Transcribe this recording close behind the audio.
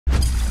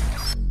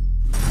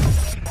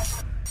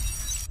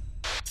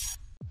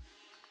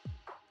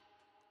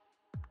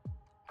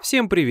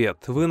Всем привет!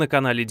 Вы на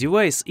канале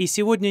Device, и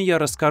сегодня я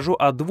расскажу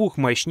о двух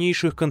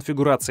мощнейших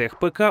конфигурациях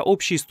ПК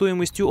общей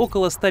стоимостью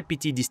около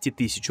 150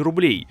 тысяч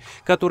рублей,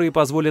 которые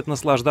позволят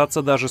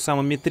наслаждаться даже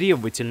самыми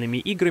требовательными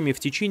играми в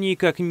течение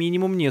как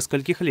минимум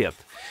нескольких лет.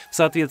 В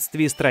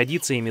соответствии с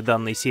традициями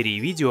данной серии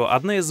видео,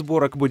 одна из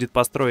сборок будет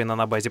построена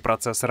на базе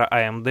процессора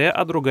AMD,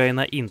 а другая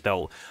на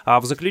Intel, а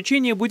в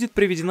заключение будет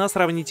приведена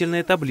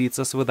сравнительная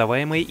таблица с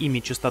выдаваемой ими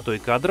частотой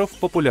кадров в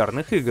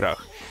популярных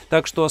играх.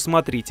 Так что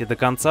смотрите до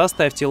конца,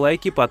 ставьте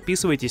лайки,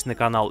 подписывайтесь на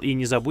канал и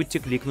не забудьте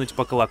кликнуть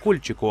по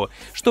колокольчику,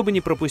 чтобы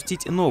не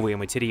пропустить новые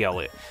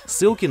материалы.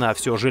 Ссылки на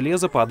все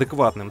железо по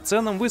адекватным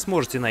ценам вы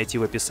сможете найти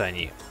в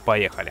описании.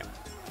 Поехали!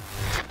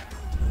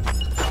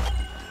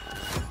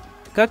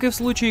 Как и в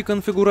случае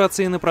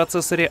конфигурации на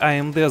процессоре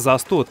AMD за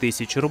 100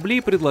 тысяч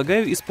рублей,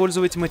 предлагаю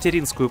использовать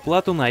материнскую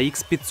плату на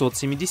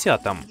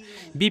X570.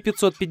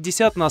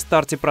 B550 на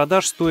старте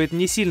продаж стоит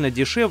не сильно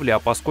дешевле, а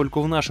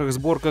поскольку в наших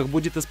сборках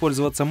будет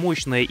использоваться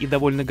мощное и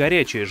довольно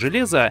горячее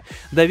железо,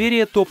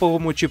 доверие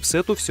топовому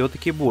чипсету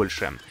все-таки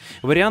больше.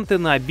 Варианты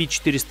на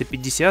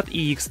B450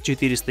 и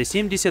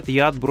X470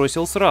 я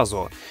отбросил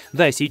сразу.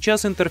 Да,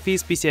 сейчас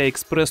интерфейс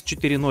PCI-Express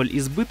 4.0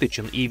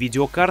 избыточен, и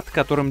видеокарт,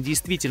 которым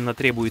действительно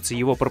требуется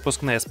его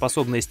пропускная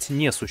способность,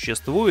 не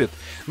существует,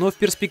 но в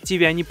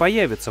перспективе они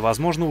появятся,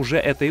 возможно, уже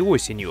этой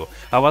осенью,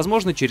 а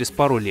возможно через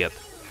пару лет.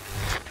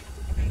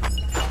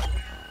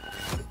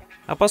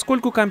 А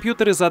поскольку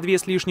компьютеры за 2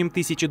 с лишним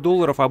тысячи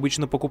долларов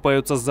обычно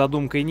покупаются с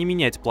задумкой не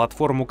менять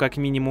платформу как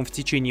минимум в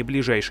течение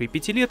ближайшей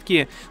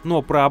пятилетки,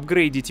 но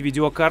проапгрейдить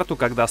видеокарту,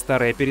 когда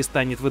старая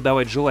перестанет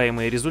выдавать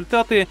желаемые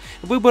результаты,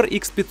 выбор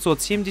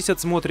X570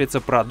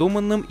 смотрится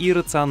продуманным и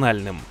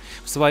рациональным.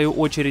 В свою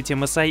очередь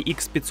MSI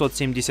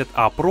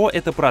X570A Pro —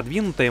 это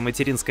продвинутая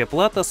материнская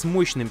плата с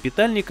мощным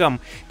питальником,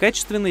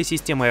 качественной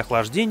системой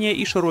охлаждения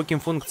и широким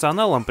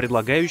функционалом,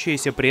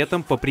 предлагающаяся при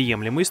этом по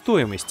приемлемой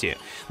стоимости.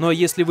 Но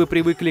если вы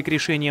привыкли к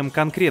решениям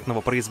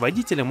конкретного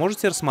производителя,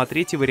 можете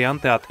рассмотреть и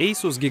варианты от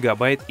Asus,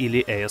 Gigabyte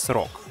или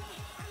ASRock.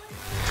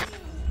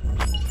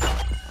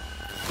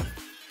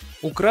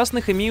 У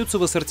красных имеются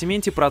в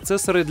ассортименте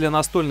процессоры для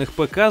настольных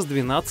ПК с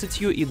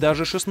 12 и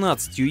даже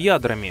 16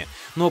 ядрами,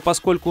 но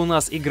поскольку у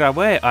нас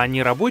игровая, а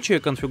не рабочая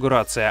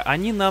конфигурация,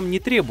 они нам не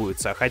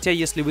требуются, хотя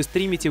если вы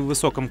стримите в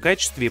высоком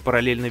качестве и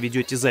параллельно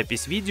ведете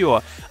запись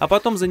видео, а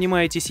потом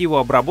занимаетесь его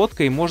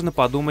обработкой, можно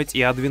подумать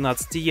и о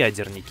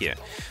 12-ядернике.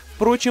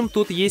 Впрочем,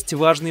 тут есть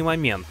важный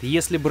момент.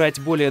 Если брать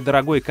более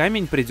дорогой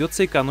камень,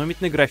 придется экономить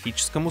на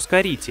графическом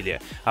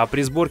ускорителе, а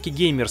при сборке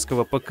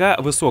геймерского ПК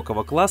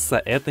высокого класса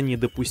это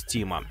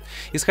недопустимо.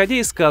 Исходя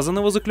из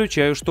сказанного,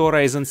 заключаю, что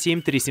Ryzen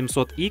 7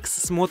 3700X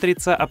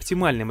смотрится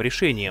оптимальным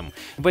решением.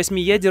 8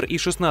 ядер и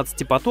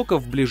 16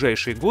 потоков в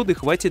ближайшие годы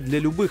хватит для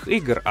любых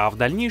игр, а в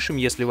дальнейшем,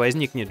 если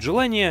возникнет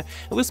желание,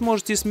 вы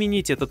сможете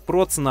сменить этот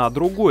проц на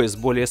другой с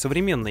более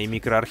современной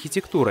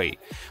микроархитектурой.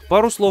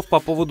 Пару слов по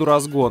поводу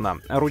разгона.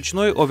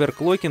 Ручной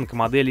оверклокинг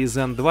модели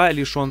Zen 2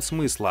 лишен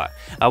смысла,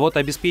 а вот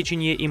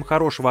обеспечение им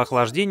хорошего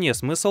охлаждения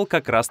смысл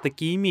как раз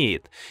таки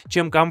имеет.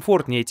 Чем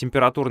комфортнее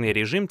температурный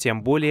режим,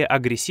 тем более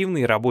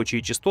агрессивные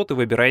рабочие частоты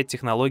выбирает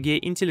технология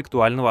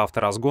интеллектуального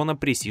авторазгона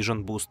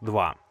Precision Boost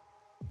 2.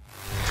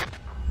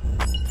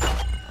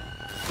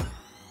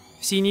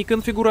 В синей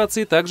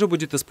конфигурации также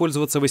будет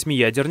использоваться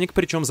 8-ядерник,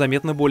 причем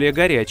заметно более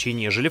горячий,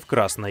 нежели в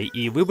красной,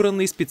 и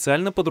выбранный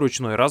специально под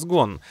ручной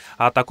разгон,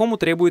 а такому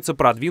требуется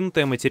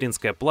продвинутая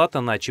материнская плата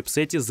на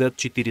чипсете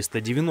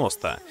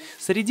Z490.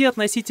 Среди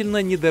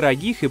относительно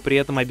недорогих и при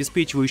этом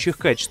обеспечивающих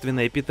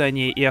качественное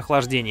питание и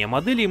охлаждение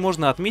моделей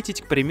можно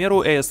отметить, к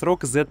примеру, ASRock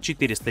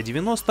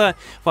Z490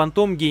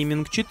 Phantom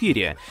Gaming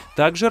 4.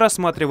 Также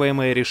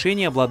рассматриваемое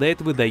решение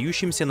обладает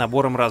выдающимся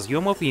набором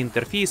разъемов и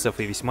интерфейсов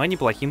и весьма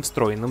неплохим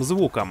встроенным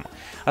звуком.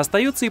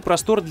 Остается и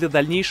простор для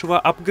дальнейшего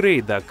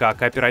апгрейда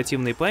как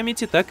оперативной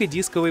памяти, так и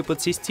дисковой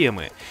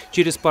подсистемы.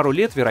 Через пару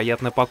лет,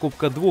 вероятно,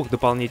 покупка 2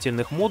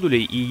 дополнительных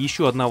модулей и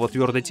еще одного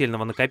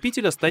твердотельного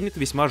накопителя станет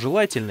весьма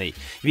желательной,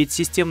 ведь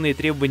системные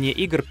требования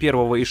игр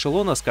первого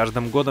эшелона с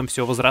каждым годом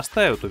все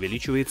возрастают,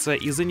 увеличивается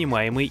и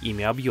занимаемый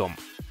ими объем.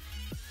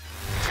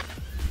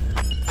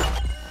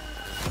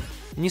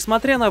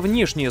 Несмотря на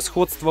внешнее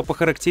сходство по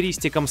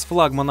характеристикам с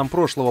флагманом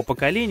прошлого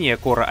поколения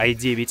Core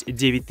i9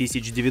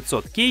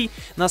 9900K,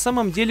 на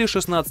самом деле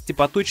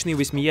 16-поточный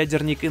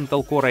 8-ядерник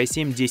Intel Core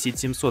i7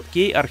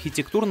 10700K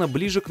архитектурно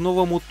ближе к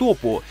новому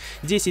топу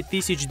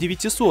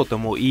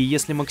 10900, и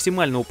если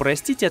максимально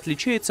упростить,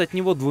 отличается от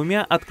него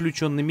 2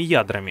 отключенными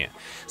ядрами.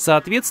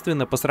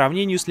 Соответственно, по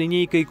сравнению с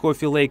линейкой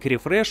Coffee Lake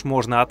Refresh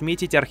можно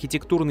отметить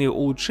архитектурные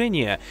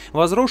улучшения,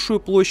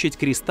 возросшую площадь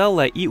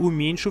кристалла и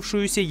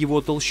уменьшившуюся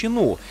его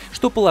толщину,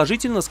 что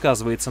положительно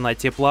сказывается на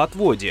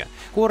теплоотводе.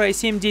 Core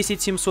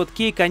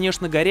i7-10700K,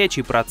 конечно,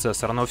 горячий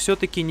процессор, но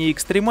все-таки не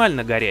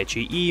экстремально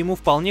горячий, и ему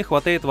вполне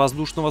хватает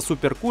воздушного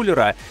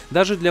суперкулера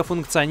даже для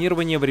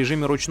функционирования в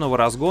режиме ручного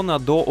разгона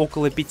до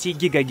около 5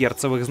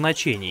 ГГц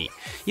значений.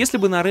 Если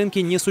бы на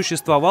рынке не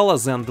существовало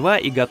Zen 2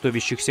 и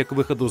готовящихся к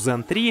выходу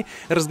Zen 3,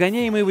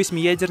 разгоняемый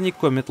 8-ядерник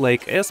Comet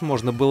Lake S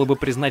можно было бы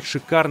признать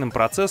шикарным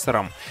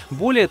процессором.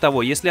 Более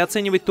того, если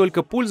оценивать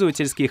только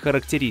пользовательские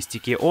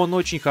характеристики, он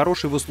очень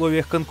хороший в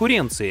условиях конкуренции,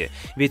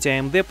 ведь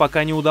AMD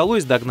пока не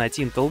удалось догнать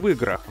Intel в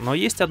играх. Но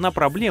есть одна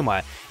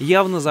проблема —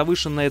 явно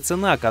завышенная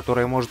цена,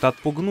 которая может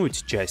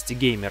отпугнуть часть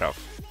геймеров.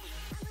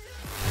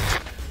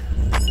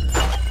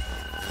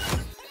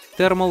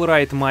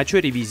 Thermalright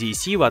Macho ревизии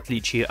C, в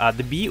отличие от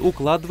B,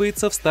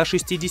 укладывается в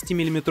 160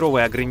 мм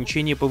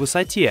ограничение по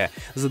высоте,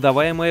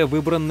 задаваемое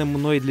выбранным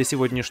мной для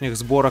сегодняшних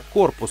сборок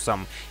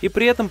корпусом, и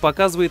при этом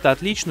показывает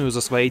отличную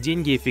за свои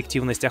деньги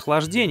эффективность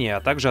охлаждения,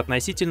 а также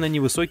относительно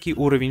невысокий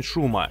уровень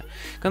шума.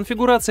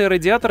 Конфигурация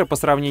радиатора по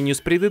сравнению с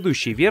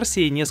предыдущей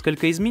версией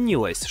несколько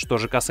изменилась. Что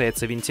же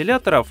касается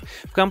вентиляторов,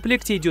 в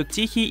комплекте идет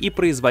тихий и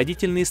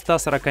производительный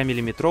 140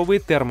 мм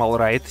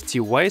Thermalright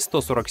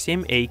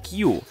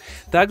TY147AQ.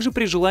 Также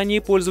при желании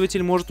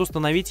пользователь может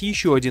установить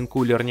еще один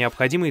кулер,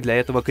 необходимый для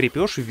этого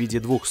крепеж в виде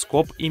двух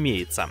скоб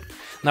имеется.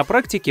 На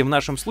практике в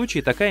нашем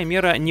случае такая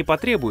мера не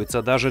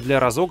потребуется даже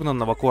для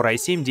разогнанного Core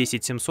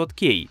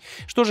i7-10700K.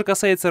 Что же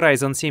касается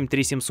Ryzen 7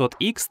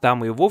 3700X,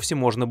 там и вовсе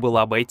можно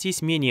было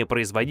обойтись менее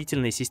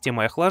производительной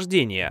системой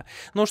охлаждения,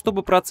 но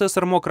чтобы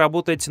процессор мог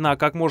работать на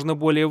как можно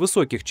более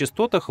высоких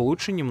частотах,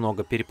 лучше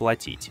немного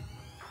переплатить.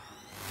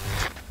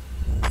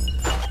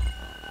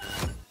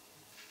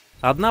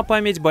 Одна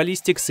память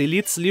Ballistics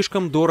Elite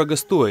слишком дорого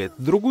стоит,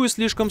 другую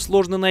слишком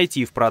сложно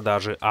найти в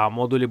продаже, а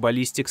модули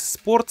Ballistics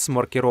Sport с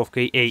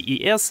маркировкой A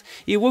и S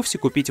и вовсе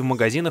купить в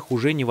магазинах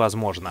уже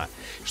невозможно.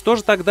 Что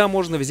же тогда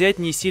можно взять,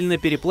 не сильно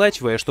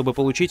переплачивая, чтобы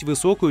получить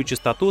высокую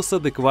частоту с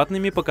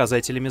адекватными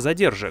показателями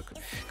задержек?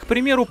 К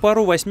примеру,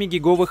 пару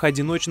 8-гиговых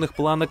одиночных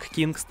планок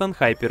Kingston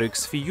HyperX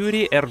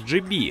Fury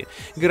RGB,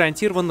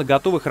 гарантированно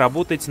готовых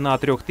работать на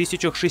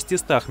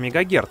 3600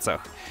 МГц,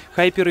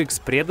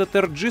 HyperX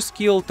Predator,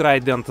 G-Skill,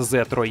 Trident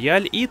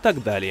Z-Royal и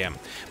так далее.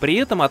 При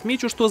этом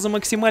отмечу, что за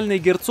максимальной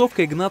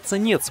герцовкой гнаться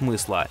нет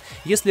смысла.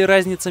 Если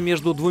разница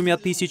между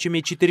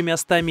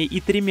 2400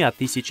 и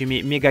 3000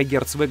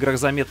 МГц в играх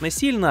заметно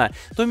сильно,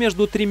 то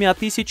между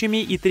 3000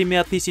 и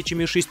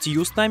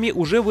 3600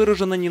 уже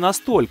выражено не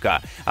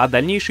настолько, а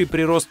дальнейший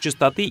прирост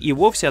частоты и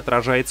вовсе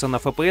отражается на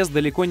FPS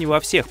далеко не во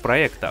всех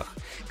проектах.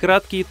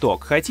 Краткий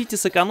итог. Хотите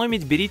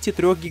сэкономить, берите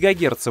 3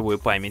 гигагерцовую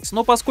память,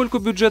 но поскольку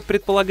бюджет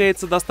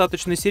предполагается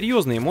достаточно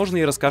серьезный, можно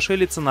и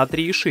раскошелиться на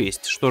 3,6.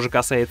 Что же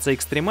касается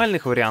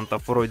экстремальных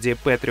вариантов, вроде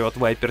Patriot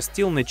Viper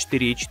Steel на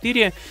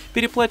 4,4,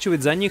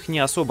 переплачивать за них не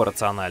особо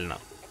рационально.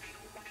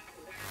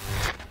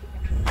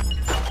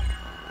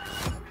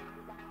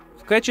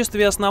 В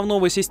качестве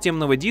основного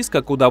системного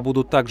диска, куда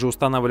будут также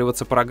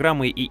устанавливаться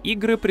программы и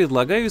игры,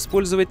 предлагаю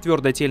использовать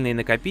твердотельный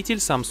накопитель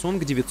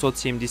Samsung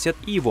 970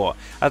 EVO,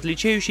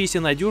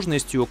 отличающийся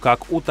надежностью,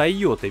 как у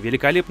Toyota,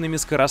 великолепными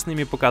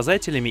скоростными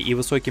показателями и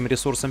высоким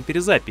ресурсом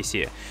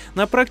перезаписи,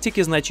 на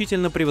практике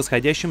значительно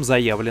превосходящим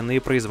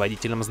заявленные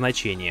производителем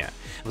значения.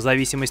 В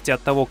зависимости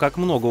от того, как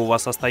много у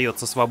вас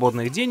остается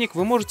свободных денег,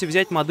 вы можете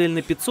взять модель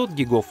на 500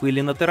 гигов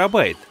или на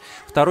терабайт.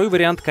 Второй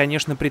вариант,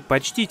 конечно,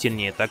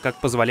 предпочтительнее, так как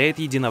позволяет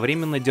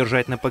единовременно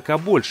держать на ПК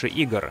больше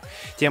игр.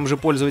 Тем же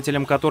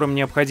пользователям, которым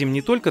необходим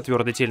не только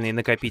твердотельный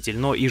накопитель,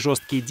 но и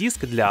жесткий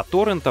диск для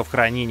торрентов,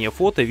 хранения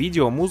фото,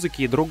 видео,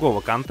 музыки и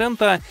другого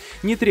контента,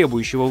 не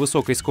требующего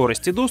высокой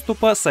скорости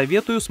доступа,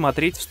 советую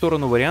смотреть в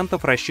сторону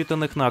вариантов,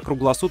 рассчитанных на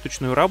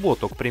круглосуточную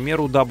работу, к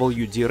примеру,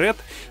 WD Red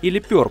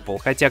или Purple,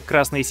 хотя к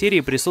красной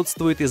серии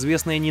присутствует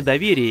известное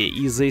недоверие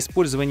из-за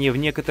использования в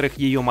некоторых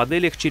ее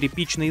моделях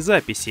черепичной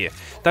записи,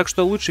 так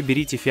что лучше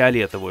берите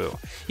фиолетовую.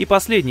 И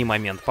последний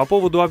момент по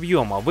поводу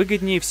объема.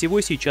 Выгоднее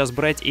всего сейчас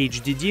брать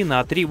HDD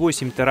на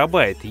 3,8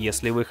 терабайт.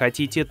 Если вы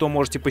хотите, то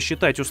можете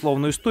посчитать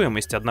условную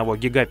стоимость 1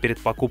 гига перед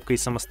покупкой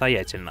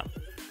самостоятельно.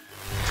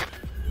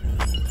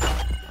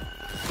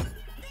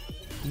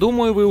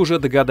 Думаю, вы уже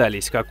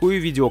догадались, какую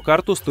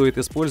видеокарту стоит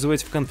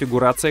использовать в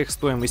конфигурациях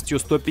стоимостью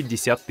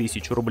 150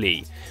 тысяч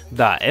рублей.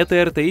 Да,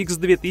 это RTX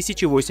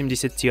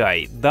 2080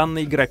 Ti.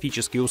 Данный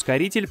графический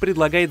ускоритель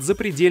предлагает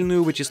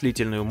запредельную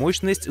вычислительную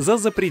мощность за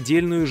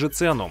запредельную же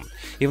цену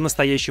и в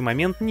настоящий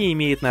момент не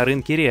имеет на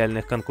рынке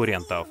реальных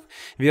конкурентов.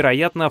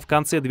 Вероятно, в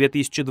конце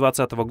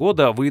 2020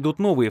 года выйдут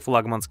новые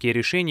флагманские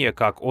решения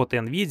как от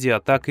NVIDIA,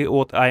 так и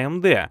от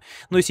AMD.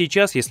 Но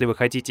сейчас, если вы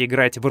хотите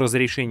играть в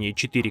разрешении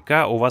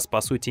 4К, у вас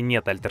по сути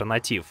нет альтернативы.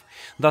 альтернатив.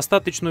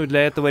 Достаточную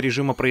для этого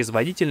режима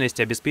производительность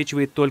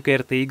обеспечивает только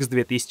RTX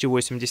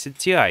 2080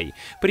 Ti,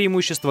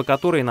 преимущество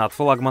которой над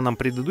флагманом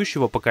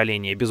предыдущего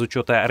поколения без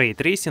учета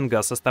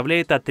рейтрейсинга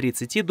составляет от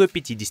 30 до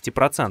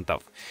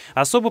 50%.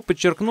 Особо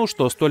подчеркну,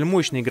 что столь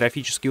мощный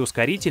графический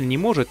ускоритель не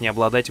может не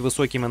обладать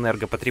высоким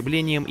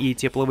энергопотреблением и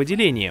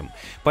тепловыделением,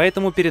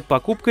 поэтому перед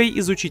покупкой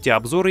изучите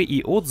обзоры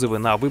и отзывы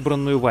на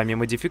выбранную вами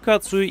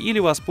модификацию или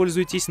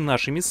воспользуйтесь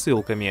нашими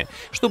ссылками,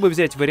 чтобы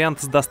взять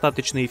вариант с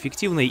достаточно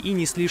эффективной и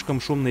не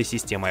слишком шумной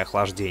системой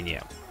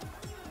охлаждения.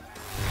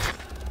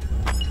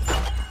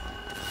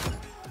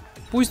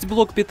 Пусть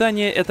блок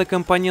питания — это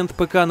компонент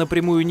ПК,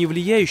 напрямую не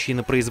влияющий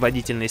на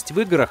производительность в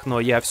играх, но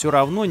я все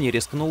равно не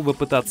рискнул бы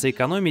пытаться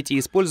экономить и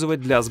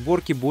использовать для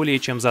сборки более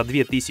чем за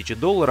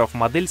 $2000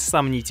 модель с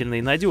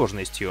сомнительной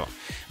надежностью.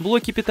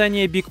 Блоки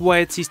питания Big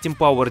White System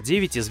Power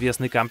 9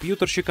 известны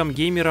компьютерщикам,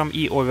 геймерам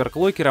и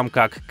оверклокерам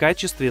как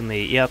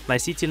качественные и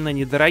относительно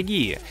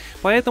недорогие,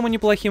 поэтому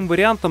неплохим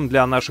вариантом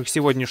для наших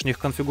сегодняшних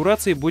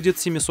конфигураций будет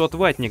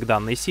 700-ваттник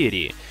данной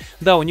серии.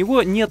 Да, у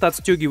него нет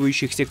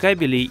отстегивающихся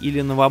кабелей или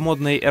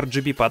новомодной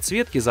RGB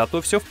подсветки, зато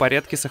все в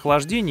порядке с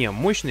охлаждением,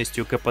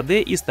 мощностью, КПД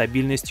и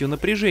стабильностью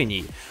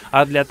напряжений.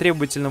 А для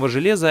требовательного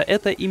железа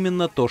это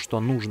именно то, что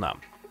нужно.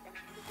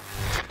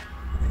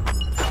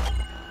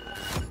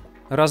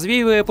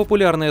 Развеивая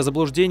популярное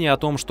заблуждение о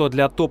том, что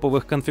для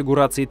топовых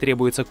конфигураций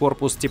требуется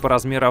корпус типа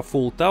размера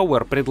Full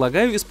Tower,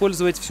 предлагаю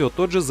использовать все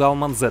тот же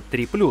Zalman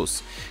Z3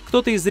 Plus.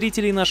 Кто-то из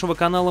зрителей нашего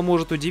канала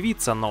может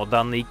удивиться, но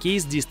данный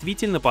кейс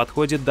действительно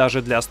подходит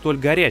даже для столь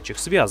горячих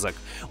связок.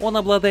 Он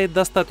обладает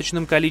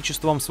достаточным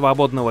количеством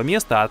свободного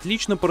места,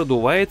 отлично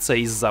продувается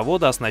и с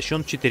завода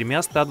оснащен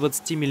 4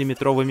 120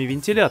 мм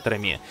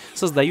вентиляторами,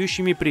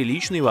 создающими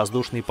приличный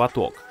воздушный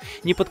поток.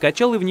 Не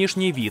подкачал и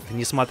внешний вид,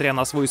 несмотря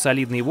на свой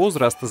солидный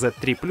возраст,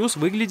 Z3 Plus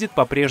выглядит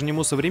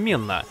по-прежнему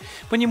современно.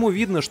 По нему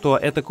видно, что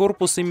это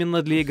корпус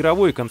именно для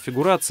игровой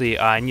конфигурации,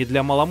 а не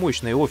для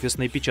маломощной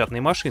офисной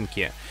печатной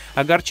машинки.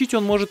 Огорчить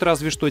он может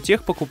разве что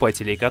тех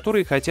покупателей,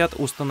 которые хотят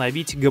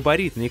установить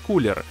габаритный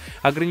кулер.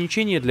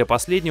 Ограничение для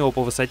последнего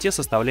по высоте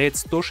составляет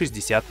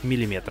 160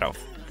 мм.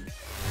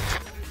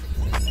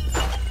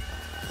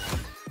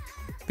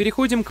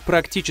 Переходим к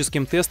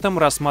практическим тестам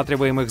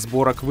рассматриваемых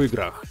сборок в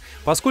играх.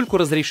 Поскольку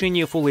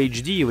разрешение Full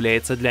HD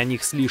является для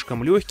них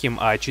слишком легким,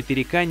 а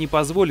 4К не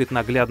позволит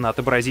наглядно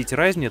отобразить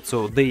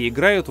разницу, да и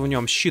играют в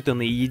нем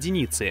считанные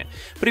единицы,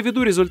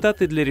 приведу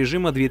результаты для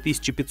режима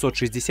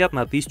 2560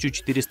 на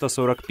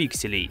 1440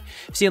 пикселей.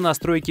 Все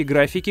настройки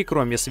графики,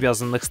 кроме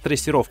связанных с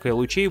трассировкой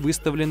лучей,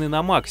 выставлены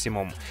на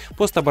максимум.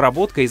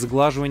 Постобработка и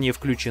сглаживание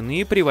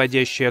включены,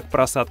 приводящая к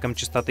просадкам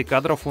частоты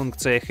кадра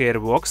функция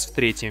HyperX в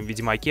третьем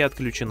Ведьмаке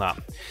отключена.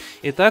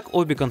 Итак,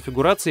 обе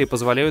конфигурации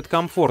позволяют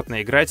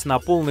комфортно играть на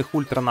полных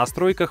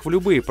ультранастройках в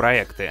любые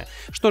проекты.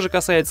 Что же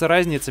касается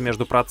разницы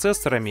между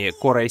процессорами,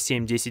 Core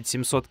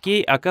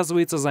i7-10700K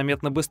оказывается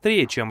заметно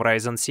быстрее, чем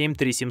Ryzen 7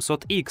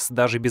 3700X,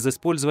 даже без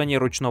использования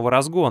ручного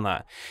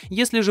разгона.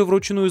 Если же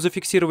вручную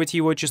зафиксировать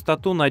его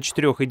частоту на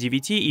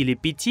 4,9 или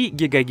 5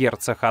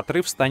 ГГц,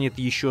 отрыв станет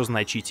еще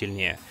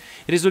значительнее.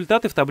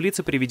 Результаты в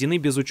таблице приведены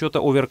без учета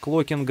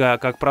оверклокинга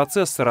как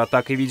процессора,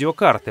 так и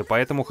видеокарты,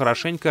 поэтому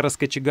хорошенько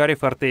раскочегарив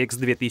RTX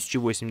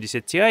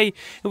 2080 Ti,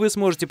 вы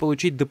сможете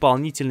получить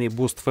дополнительный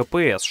буст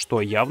FPS,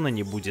 что явно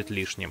не будет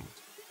лишним.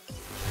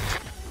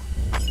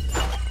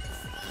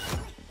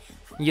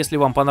 Если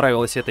вам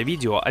понравилось это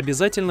видео,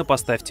 обязательно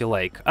поставьте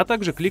лайк, а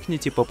также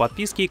кликните по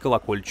подписке и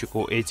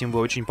колокольчику, этим вы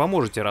очень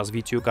поможете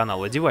развитию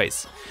канала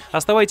Device.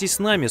 Оставайтесь с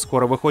нами,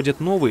 скоро выходят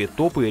новые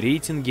топы,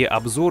 рейтинги,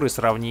 обзоры,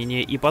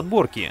 сравнения и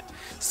подборки.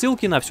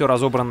 Ссылки на все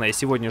разобранное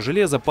сегодня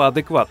железо по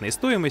адекватной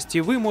стоимости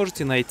вы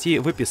можете найти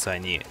в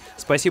описании.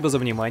 Спасибо за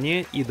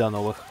внимание и до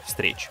новых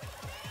встреч!